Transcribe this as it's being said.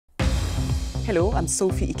Hello, I'm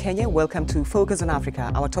Sophie Ikenya. Welcome to Focus on Africa,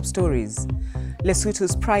 our top stories.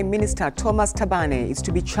 Lesotho's Prime Minister Thomas Thabane is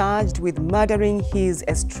to be charged with murdering his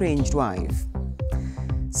estranged wife.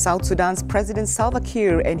 South Sudan's President Salva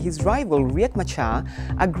Kiir and his rival Riek Machar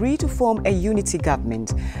agree to form a unity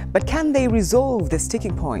government, but can they resolve the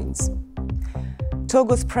sticking points?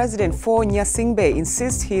 Togo's President Faure Gnassingbé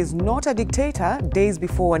insists he is not a dictator days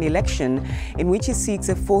before an election in which he seeks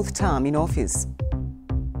a fourth term in office.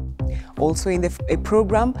 Also in a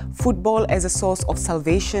program, Football as a Source of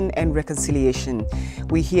Salvation and Reconciliation.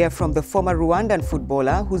 We hear from the former Rwandan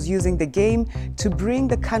footballer who's using the game to bring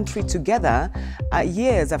the country together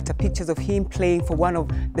years after pictures of him playing for one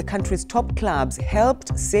of the country's top clubs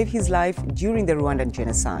helped save his life during the Rwandan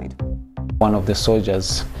genocide. One of the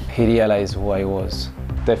soldiers, he realized who I was.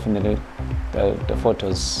 Definitely, the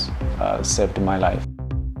photos saved my life.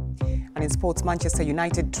 And in sports, Manchester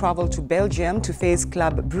United travel to Belgium to face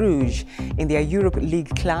Club Brugge in their Europe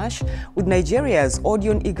League clash with Nigeria's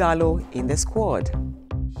Odion Ighalo in the squad.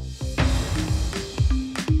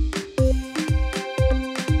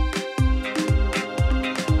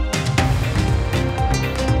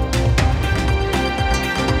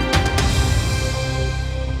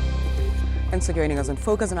 Thanks for joining us on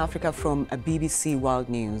Focus on Africa from BBC World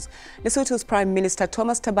News. Lesotho's Prime Minister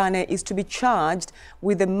Thomas Thabane is to be charged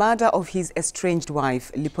with the murder of his estranged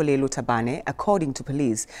wife, Lipolelo Thabane, according to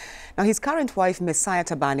police. Now, his current wife, Messiah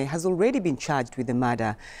Thabane, has already been charged with the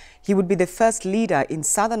murder. He would be the first leader in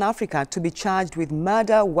Southern Africa to be charged with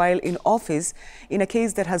murder while in office in a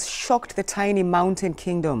case that has shocked the tiny mountain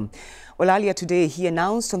kingdom. Well, earlier today, he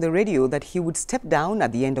announced on the radio that he would step down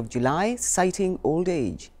at the end of July, citing old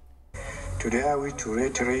age. Today I wish to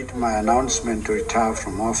reiterate my announcement to retire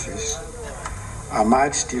from office. I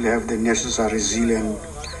might still have the necessary zeal and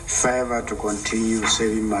fervor to continue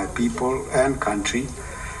saving my people and country,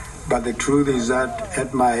 but the truth is that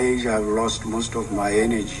at my age I've lost most of my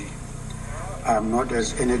energy. I'm not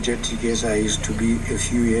as energetic as I used to be a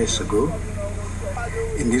few years ago.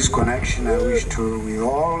 In this connection, I wish to, with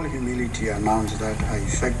all humility, announce that I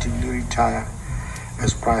effectively retire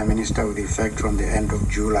as Prime Minister with effect from the end of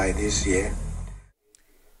July this year.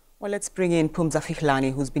 Well, let's bring in Phumza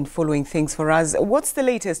Fihlani, who's been following things for us. What's the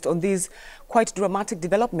latest on these quite dramatic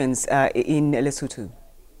developments in Lesotho?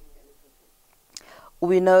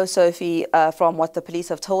 We know, Sophie, from what the police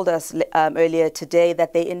have told us earlier today,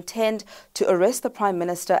 that they intend to arrest the Prime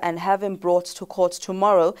Minister and have him brought to court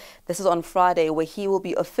tomorrow. This is on Friday, where he will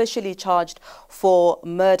be officially charged for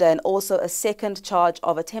murder and also a second charge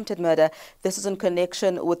of attempted murder. This is in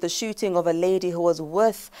connection with the shooting of a lady who was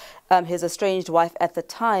with his estranged wife at the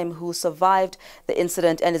time, who survived the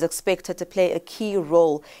incident and is expected to play a key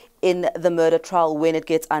role in the murder trial when it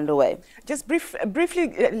gets underway. Just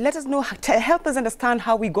briefly, let us know, help us understand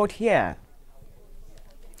how we got here.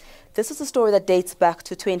 This is a story that dates back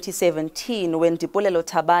to 2017 when Lipolelo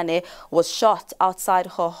Thabane was shot outside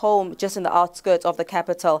her home just in the outskirts of the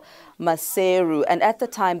capital, Maseru. And at the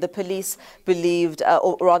time, the police believed,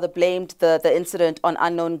 or rather blamed the incident on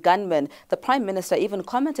unknown gunmen. The Prime Minister even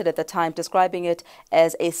commented at the time, describing it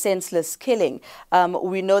as a senseless killing.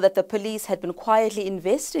 We know that the police had been quietly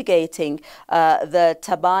investigating the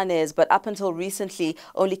Thabanes, but up until recently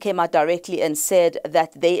only came out directly and said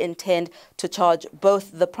that they intend to charge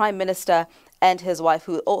both the Prime Minister and his wife,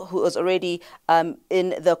 who is already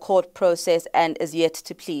in the court process and is yet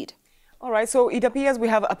to plead. All right, so it appears we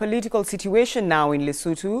have a political situation now in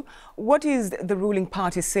Lesotho. What is the ruling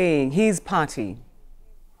party saying, his party?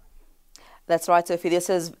 That's right, Sophie. This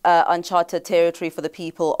is uncharted territory for the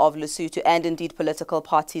people of Lesotho and indeed political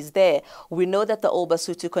parties there. We know that the All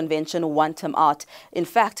Basotho Convention want him out. In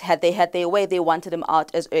fact, had they had their way, they wanted him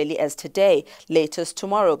out as early as today, latest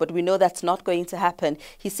tomorrow. But we know that's not going to happen.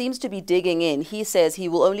 He seems to be digging in. He says he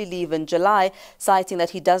will only leave in July, citing that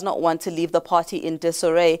he does not want to leave the party in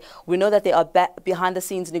disarray. We know that there are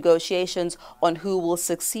behind-the-scenes negotiations on who will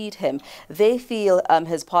succeed him. They feel,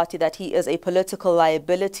 his party, that he is a political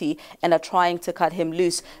liability and are trying to cut him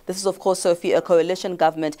loose. This is, of course, Sophie, a coalition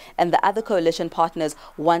government, and the other coalition partners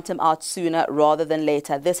want him out sooner rather than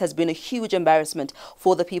later. This has been a huge embarrassment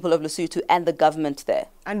for the people of Lesotho and the government there.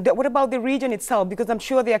 And what about the region itself? Because I'm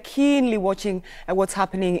sure they are keenly watching what's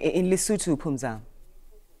happening in Lesotho, Phumza.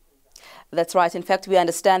 That's right. In fact, we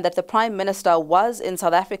understand that the Prime Minister was in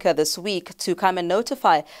South Africa this week to come and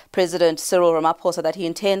notify President Cyril Ramaphosa that he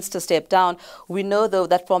intends to step down. We know, though,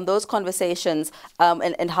 that from those conversations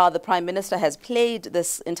and how the Prime Minister has played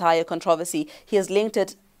this entire controversy, he has linked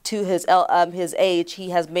it to his age, he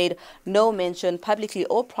has made no mention publicly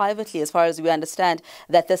or privately, as far as we understand,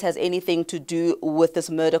 that this has anything to do with this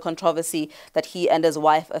murder controversy that he and his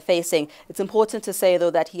wife are facing. It's important to say,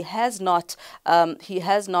 though, that he has not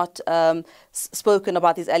spoken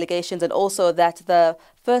about these allegations, and also that the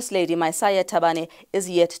First Lady, Maisaya Thabane, is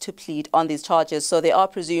yet to plead on these charges. So they are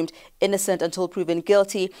presumed innocent until proven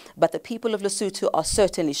guilty, but the people of Lesotho are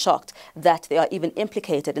certainly shocked that they are even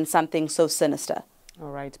implicated in something so sinister.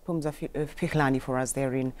 All right, Pumza Fihlani for us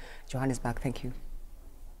there in Johannesburg. Thank you.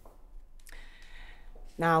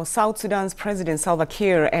 Now, South Sudan's President Salva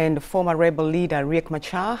Kiir and former rebel leader Riek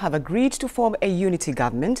Machar have agreed to form a unity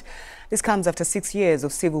government. This comes after 6 years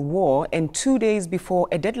of civil war and 2 days before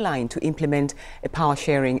a deadline to implement a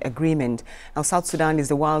power-sharing agreement. Now, South Sudan is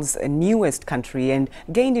the world's newest country and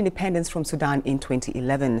gained independence from Sudan in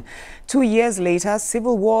 2011. 2 years later,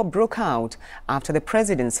 civil war broke out after the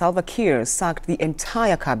president, Salva Kiir, sacked the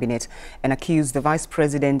entire cabinet and accused the vice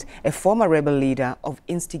president, a former rebel leader, of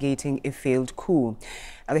instigating a failed coup.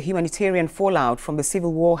 Now, the humanitarian fallout from the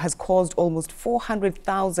civil war has caused almost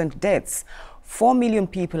 400,000 deaths. 4 million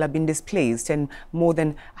people have been displaced and more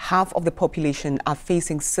than half of the population are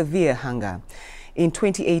facing severe hunger. In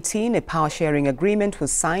 2018, a power-sharing agreement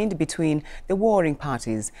was signed between the warring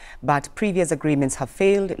parties, but previous agreements have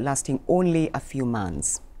failed, lasting only a few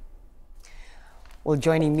months. Well,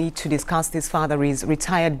 joining me to discuss this further is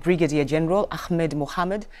retired Brigadier General Ahmed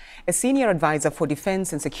Mohammed, a senior advisor for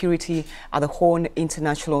defense and security at the Horn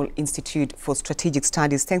International Institute for Strategic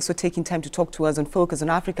Studies. Thanks for taking time to talk to us on Focus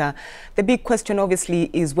on Africa. The big question,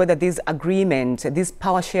 obviously, is whether this agreement, this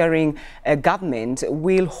power-sharing government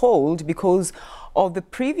will hold because of the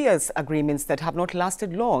previous agreements that have not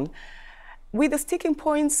lasted long. With the sticking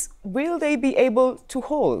points, will they be able to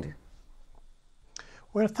hold?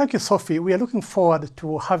 Well, thank you, Sophie. We are looking forward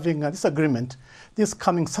to having this agreement this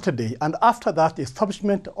coming Saturday, and after that, the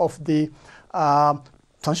establishment of the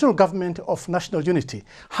transitional government of national unity.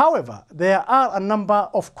 However, there are a number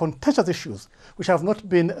of contentious issues which have not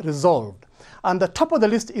been resolved. And the top of the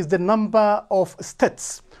list is the number of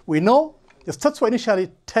states. We know the states were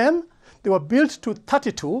initially 10, they were built to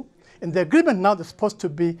 32. In the agreement now, there's supposed to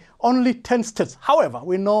be only 10 states. However,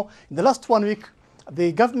 we know in the last 1 week,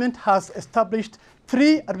 the government has established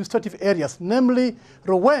 3 administrative areas, namely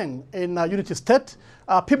Ruweng in Unity State,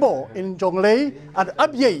 Pibo in Jonglei, and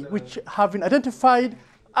Abyei, which have been identified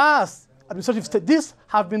as administrative state. These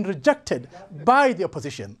have been rejected by the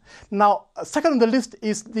opposition. Now, second on the list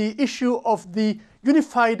is the issue of the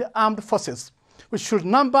Unified Armed Forces, which should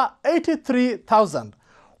number 83,000.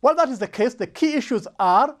 While that is the case, the key issues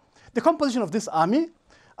are the composition of this army,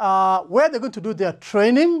 where they're going to do their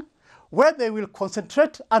training, where they will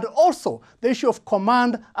concentrate, and also the issue of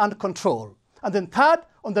command and control. And then third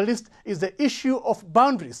on the list is the issue of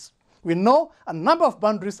boundaries. We know a number of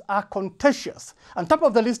boundaries are contentious. On top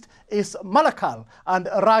of the list is Malakal and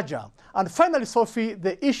Raja. And finally, Sophie,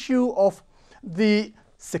 the issue of the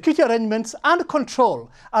security arrangements and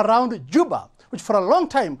control around Juba, which for a long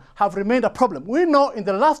time have remained a problem. We know in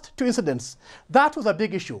the last 2 incidents, that was a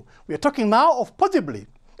big issue. We are talking now of possibly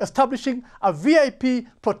establishing a VIP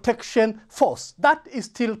protection force. That is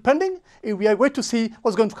still pending. We are waiting to see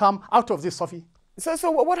what's going to come out of this, Sophie. So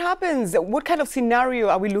what happens? What kind of scenario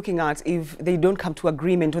are we looking at if they don't come to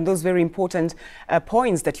agreement on those very important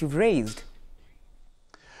points that you've raised?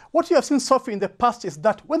 What you have seen, Sophie, in the past is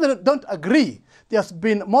that when they don't agree, there's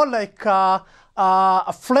been more like a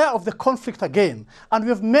flare of the conflict again. And we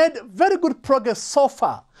have made very good progress so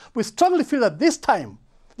far. We strongly feel that this time,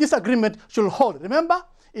 this agreement should hold. Remember,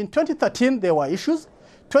 in 2013, there were issues.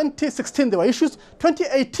 2016, there were issues.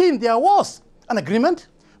 2018, there was an agreement,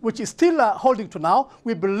 which is still holding to now.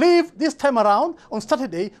 We believe this time around, on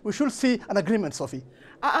Saturday, we should see an agreement, Sophie.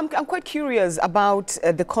 I'm quite curious about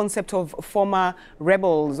the concept of former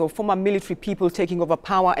rebels or former military people taking over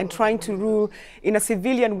power and trying to rule in a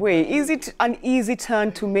civilian way. Is it an easy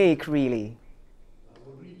turn to make, really?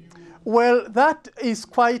 Well, that is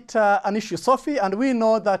quite an issue, Sophie, and we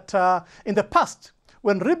know that in the past,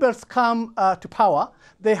 when rebels come to power,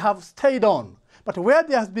 they have stayed on. But where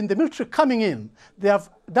there has been the military coming in, they have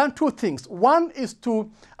done 2 things. One is to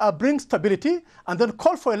bring stability and then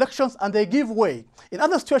call for elections, and they give way. In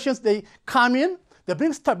other situations, they come in, they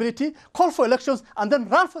bring stability, call for elections, and then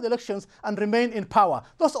run for the elections and remain in power.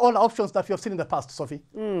 Those are all options that we have seen in the past, Sophie.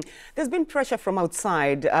 There's been pressure from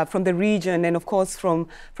outside, from the region, and of course from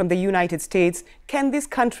the United States. Can this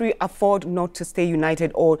country afford not to stay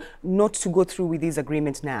united or not to go through with these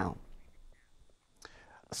agreements now?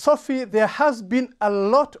 Sophie, there has been a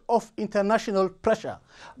lot of international pressure,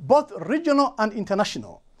 both regional and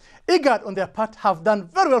international. IGAD, on their part, have done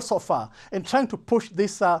very well so far in trying to push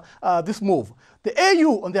this, this move. The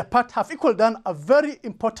AU, on their part, have equally done a very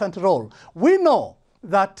important role. We know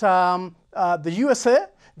that the USA,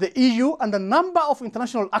 the EU, and a number of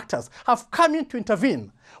international actors have come in to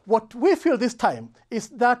intervene. What we feel this time is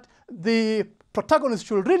that the protagonists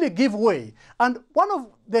should really give way. And one of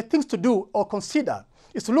the things to do or consider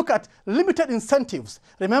is to look at limited incentives.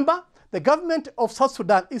 Remember, the government of South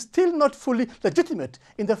Sudan is still not fully legitimate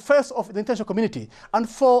in the face of the international community. And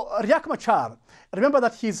for Riek Machar, remember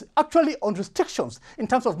that he's actually on restrictions in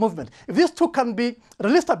terms of movement. If these two can be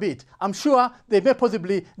released a bit, I'm sure they may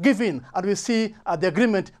possibly give in, and we'll see the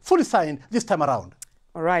agreement fully signed this time around.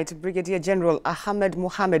 All right, Brigadier General Ahmed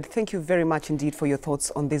Mohamed, thank you very much indeed for your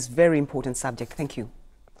thoughts on this very important subject. Thank you.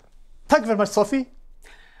 Thank you very much, Sophie.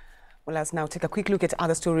 Well, let's now take a quick look at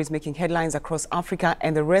other stories making headlines across Africa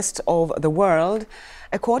and the rest of the world.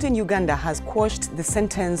 A court in Uganda has quashed the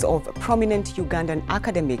sentence of prominent Ugandan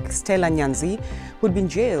academic Stella Nyanzi, who'd been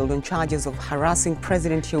jailed on charges of harassing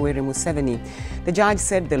President Yoweri Museveni. The judge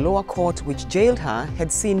said the lower court, which jailed her,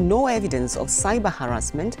 had seen no evidence of cyber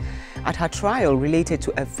harassment at her trial related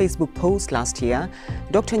to a Facebook post last year.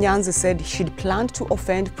 Dr. Nyanzi said she'd planned to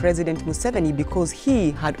offend President Museveni because he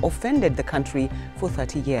had offended the country for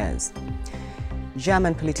 30 years.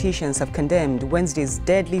 German politicians have condemned Wednesday's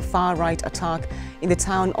deadly far-right attack in the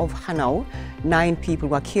town of Hanau. 9 people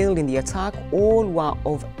were killed in the attack, all were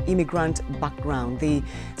of immigrant background. The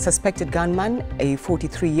suspected gunman, a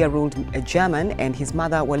 43-year-old German, and his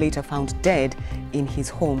mother were later found dead in his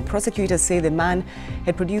home. Prosecutors say the man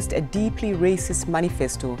had produced a deeply racist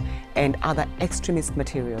manifesto and other extremist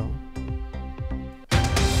material.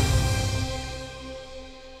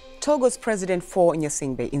 Togo's President Faure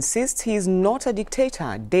Gnassingbé insists he is not a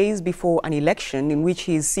dictator days before an election in which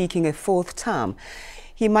he is seeking a 4th term.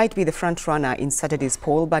 He might be the front-runner in Saturday's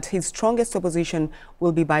poll, but his strongest opposition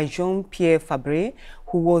will be by Jean-Pierre Fabre,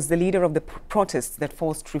 who was the leader of the protests that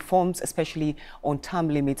forced reforms, especially on term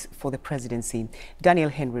limits for the presidency. Daniel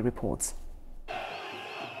Henry reports.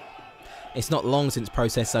 It's not long since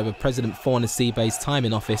protests over President Faure Gnassingbé's time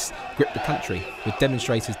in office gripped the country, with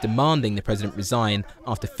demonstrators demanding the president resign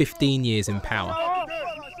after 15 years in power.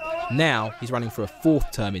 Now he's running for a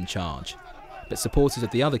 4th term in charge, but supporters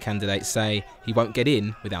of the other candidates say he won't get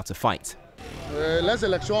in without a fight. The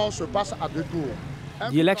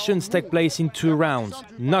elections take place in 2 rounds.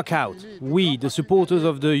 Knockout. We, the supporters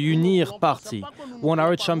of the Unir party, want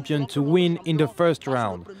our champion to win in the 1st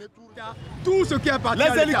round.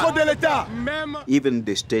 Even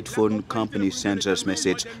the state phone company sends us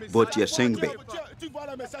message, vote Gnassingbé.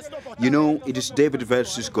 You know, it is David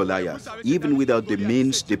versus Goliath. Even without the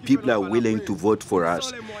means, the people are willing to vote for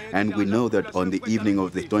us. And we know that on the evening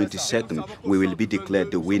of the 22nd, we will be declared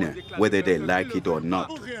the winner, whether they like it or not.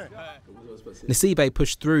 Gnassingbé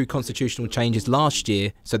pushed through constitutional changes last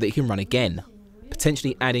year so that he can run again,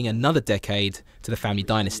 potentially adding another decade to the family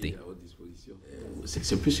dynasty.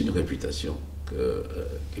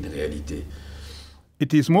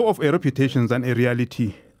 It is more of a reputation than a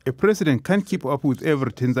reality. A president can't keep up with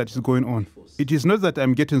everything that is going on. It is not that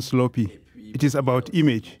I'm getting sloppy. It is about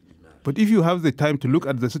image. But if you have the time to look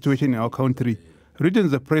at the situation in our country, reading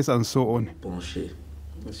the press and so on,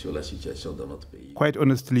 quite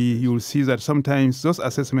honestly, you will see that sometimes those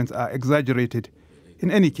assessments are exaggerated.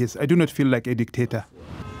 In any case, I do not feel like a dictator.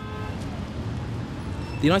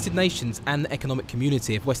 The United Nations and the economic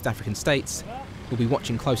community of West African states will be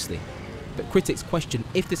watching closely, but critics question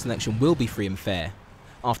if this election will be free and fair,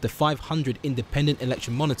 after 500 independent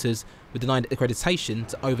election monitors were denied accreditation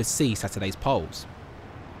to oversee Saturday's polls.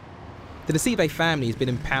 The Gnassingbé family has been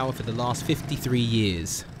in power for the last 53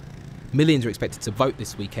 years. Millions are expected to vote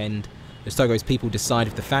this weekend as Togo's people decide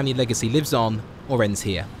if the family legacy lives on or ends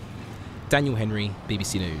here. Daniel Henry,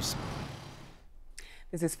 BBC News.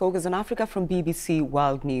 This is Focus on Africa from BBC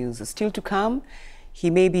World News. Still to come, he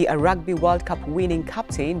may be a Rugby World Cup winning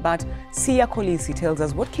captain, but Siya Kolisi tells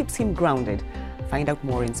us what keeps him grounded. Find out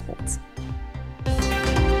more in sports.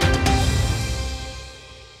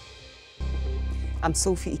 I'm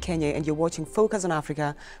Sophie Ikenye and you're watching Focus on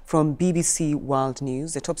Africa from BBC World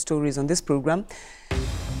News. The top stories on this program.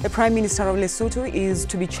 The Prime Minister of Lesotho is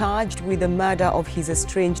to be charged with the murder of his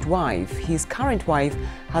estranged wife. His current wife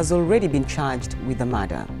has already been charged with the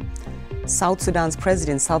murder. South Sudan's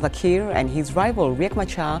President Salva Kiir and his rival Riek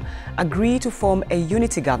Machar agree to form a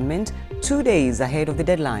unity government 2 days ahead of the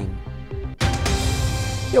deadline.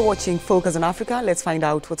 You're watching Focus on Africa. Let's find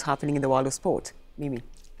out what's happening in the world of sport. Mimi.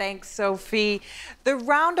 Thanks, Sophie. The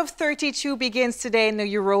round of 32 begins today in the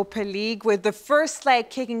Europa League, with the first leg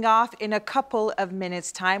kicking off in a couple of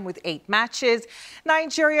minutes' time with 8 matches.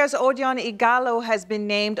 Nigeria's Odion Ighalo has been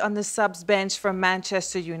named on the subs bench for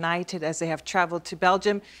Manchester United as they have travelled to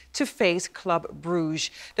Belgium to face Club Brugge.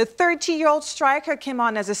 The 30-year-old striker came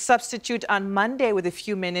on as a substitute on Monday with a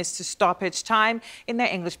few minutes to stoppage time in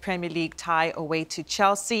their English Premier League tie away to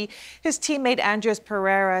Chelsea. His teammate Andres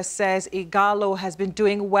Pereira says Ighalo has been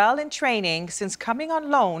doing well in training since coming on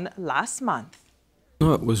loan last month.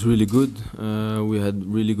 No, it was really good. We had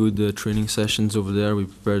really good training sessions over there. We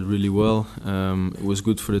prepared really well. It was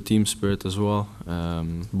good for the team spirit as well.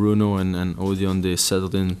 Bruno and Odion, they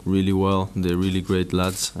settled in really well. They're really great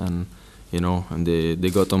lads, and they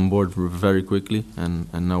got on board very quickly. And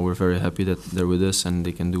now we're very happy that they're with us and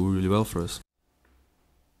they can do really well for us.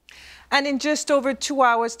 And in just over 2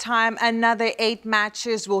 hours' time, another 8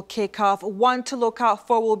 matches will kick off. One to look out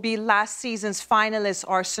for will be last season's finalists,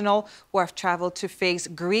 Arsenal, who have travelled to face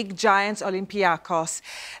Greek giants Olympiacos.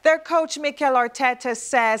 Their coach, Mikel Arteta,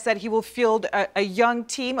 says that he will field a young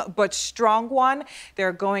team, but strong one.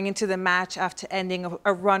 They're going into the match after ending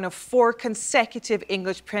a run of 4 consecutive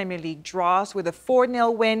English Premier League draws with a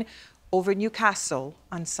 4-0 win over Newcastle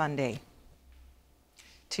on Sunday.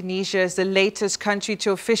 Tunisia is the latest country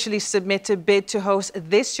to officially submit a bid to host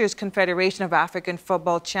this year's Confederation of African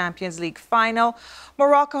Football Champions League final.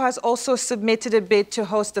 Morocco has also submitted a bid to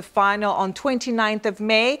host the final on 29th of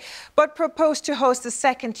May, but proposed to host the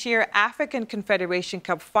second-tier African Confederation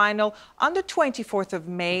Cup final on the 24th of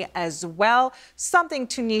May as well, something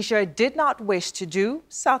Tunisia did not wish to do.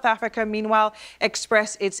 South Africa, meanwhile,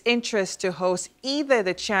 expressed its interest to host either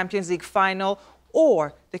the Champions League final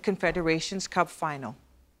or the Confederations Cup final.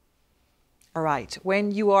 All right,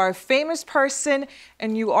 when you are a famous person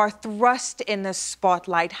and you are thrust in the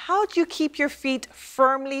spotlight, how do you keep your feet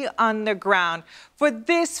firmly on the ground? For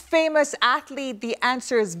this famous athlete, the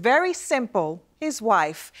answer is very simple. His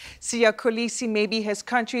wife, Siya Kolisi, may be his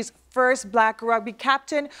country's first black rugby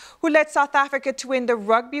captain who led South Africa to win the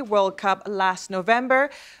Rugby World Cup last November.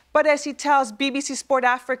 But as he tells BBC Sport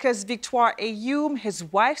Africa's Victoire Ayoum, his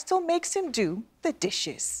wife still makes him do the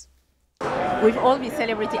dishes. With all these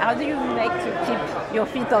celebrities, how do you make to keep your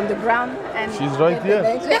feet on the ground? And she's right here.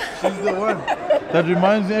 She's the one. That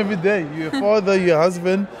reminds me every day. You're a father, you're a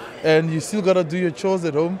husband, and you still got to do your chores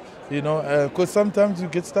at home, because sometimes you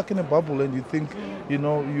get stuck in a bubble and you think,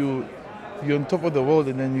 you're on top of the world,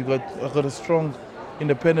 and then I got a strong,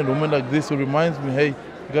 independent woman like this who reminds me, hey,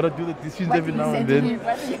 you got to do the dishes every now and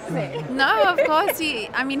then. No, of course.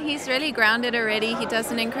 He's really grounded already. He does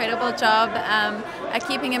an incredible job at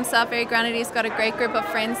keeping himself very grounded. He's got a great group of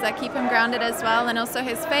friends that keep him grounded as well. And also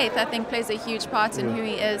his faith, I think, plays a huge part in who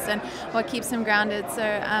he is and what keeps him grounded. So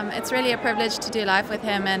it's really a privilege to do life with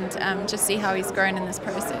him and just see how he's grown in this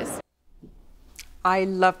process. I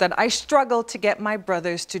love that. I struggle to get my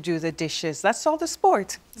brothers to do the dishes. That's all the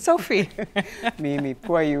sport. Sophie. Mimi,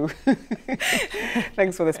 poor you.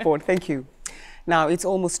 Thanks for the sport. Thank you. Now, it's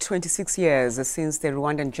almost 26 years since the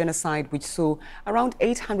Rwandan genocide, which saw around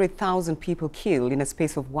 800,000 people killed in a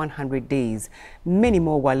space of 100 days. Many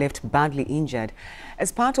more were left badly injured.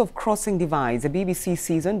 As part of Crossing Divides, a BBC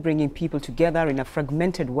season bringing people together in a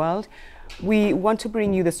fragmented world, we want to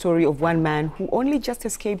bring you the story of one man who only just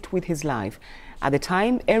escaped with his life. At the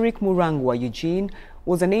time, Eric Murangwa Eugene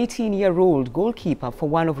was an 18-year-old goalkeeper for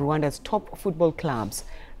one of Rwanda's top football clubs.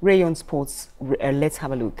 Rayon Sports, let's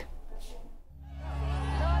have a look.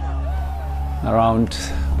 Around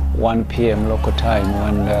 1 p.m. local time,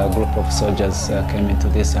 when a group of soldiers came into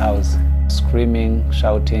this house, screaming,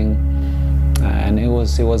 shouting, and it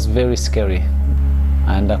was very scary.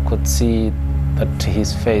 And I could see that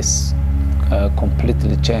his face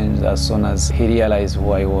completely changed as soon as he realized who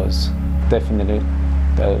I was. Definitely,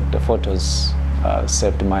 the photos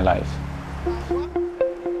saved my life.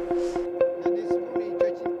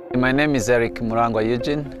 My name is Eric Murangwa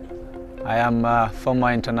Eugene. I am a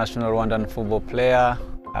former international Rwandan football player,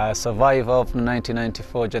 a survivor of the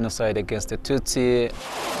 1994 genocide against the Tutsi.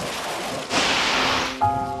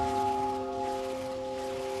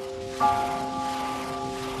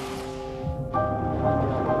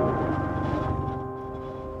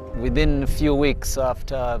 Within a few weeks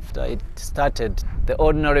after it started, the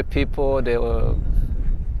ordinary people, they were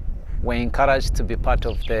encouraged to be part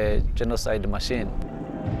of the genocide machine.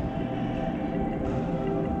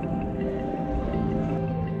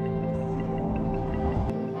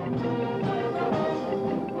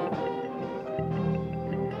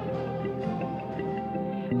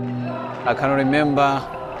 I can remember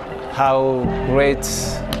how great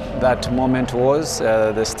that moment was.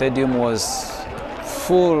 The stadium was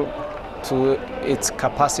full to its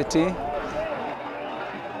capacity.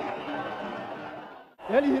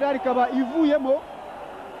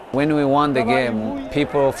 When we won the game,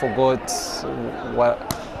 people forgot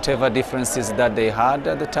whatever differences that they had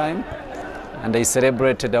at the time, and they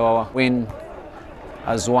celebrated our win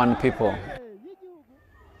as one people.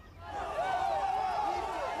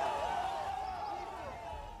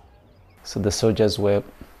 So the soldiers were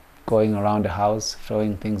going around the house,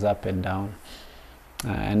 throwing things up and down,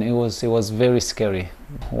 and it was very scary.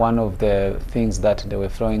 One of the things that they were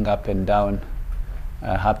throwing up and down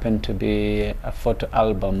happened to be a photo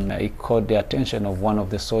album. It caught the attention of one of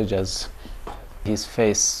the soldiers. His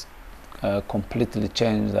face completely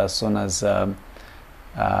changed as soon as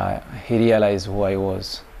he realized who I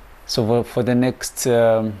was. So for the next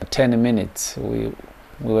 10 minutes, we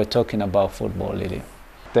were talking about football, really.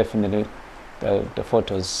 Definitely, the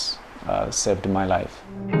photos saved my life.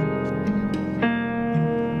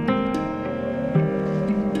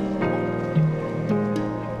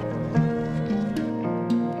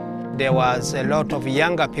 There was a lot of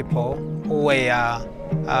younger people who were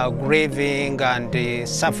grieving and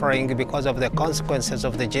suffering because of the consequences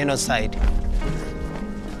of the genocide.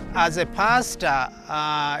 As a pastor,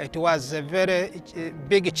 it was a very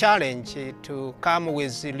big challenge to come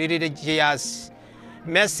with religious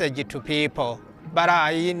message to people. But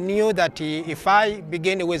I knew that if I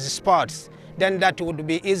begin with sports, then that would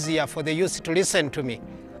be easier for the youth to listen to me.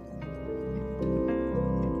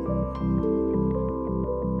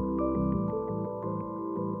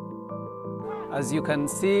 As you can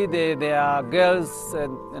see, there are girls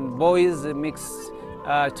and boys mixed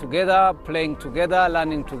together, playing together,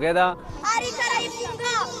 learning together.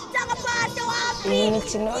 Iyi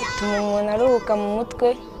mikino ituma umuntu aruhuka mu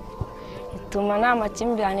mutwe, ituma nta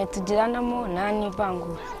makimbirane tugiranamo nta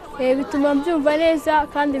n'ivangura. Bituma mbyumva neza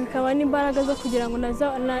kandi bikaba n'imbaraga zo kugira ngo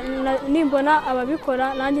nimbona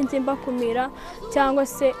ababikora nanjye nze mbakumira cyangwa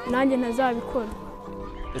se nanjye ntazabikora.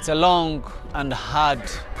 It's a long and hard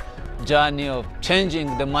journey of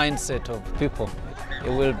changing the mindset of people. It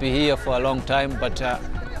will be here for a long time, but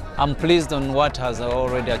I'm pleased on what has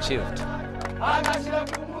already achieved.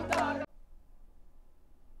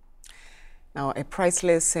 Now, a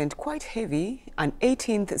priceless and quite heavy, an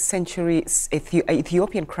 18th century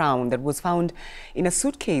Ethiopian crown that was found in a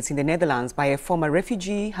suitcase in the Netherlands by a former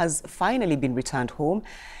refugee has finally been returned home.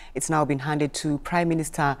 It's now been handed to Prime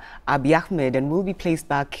Minister Abiy Ahmed and will be placed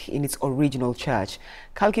back in its original church.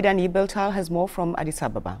 Kalkidan Yibeltal has more from Addis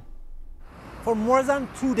Ababa. For more than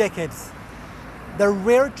 2 decades, the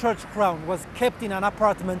rare church crown was kept in an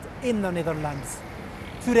apartment in the Netherlands.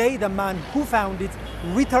 Today, the man who found it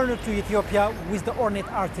returned to Ethiopia with the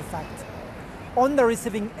ornate artifact. On the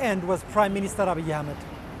receiving end was Prime Minister Abiy Ahmed.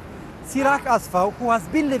 Sirak Asfaw, who has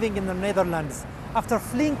been living in the Netherlands after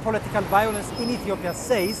fleeing political violence in Ethiopia,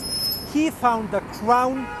 says he found the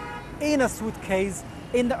crown in a suitcase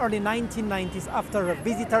in the early 1990s after a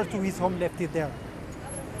visitor to his home left it there.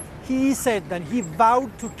 He said that he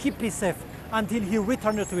vowed to keep it safe until he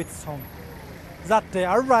returned to its home. That day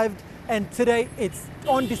arrived, and today it's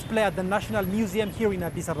on display at the National Museum here in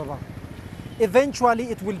Addis Ababa.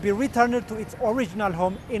 Eventually, it will be returned to its original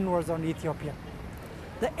home in northern Ethiopia.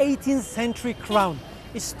 The 18th century crown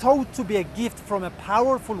is thought to be a gift from a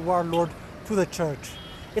powerful warlord to the church.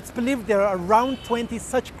 It's believed there are around 20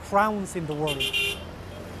 such crowns in the world.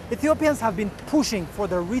 Ethiopians have been pushing for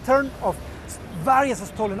the return of various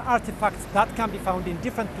stolen artifacts that can be found in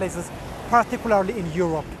different places, particularly in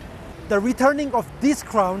Europe. The returning of this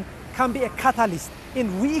crown can be a catalyst in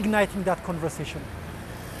reigniting that conversation.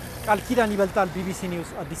 Kalkidan Yibeltal, BBC News,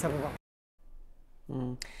 Addis Ababa.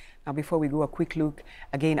 Now, before we go, a quick look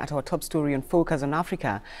again at our top story on Focus on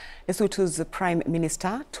Africa. Lesotho's Prime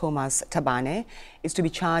Minister, Thomas Thabane, is to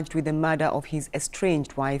be charged with the murder of his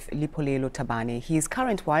estranged wife, Lipolelo Thabane. His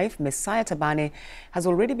current wife, Messiah Thabane, has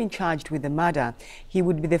already been charged with the murder. He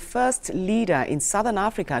would be the first leader in Southern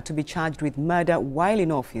Africa to be charged with murder while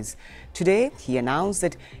in office. Today, he announced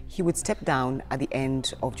that he would step down at the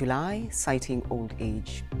end of July, citing old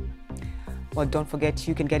age. Well, don't forget,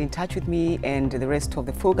 you can get in touch with me and the rest of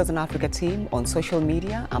the Focus on Africa team on social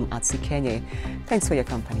media. I'm Atsi Kenye. Thanks for your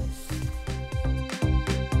company.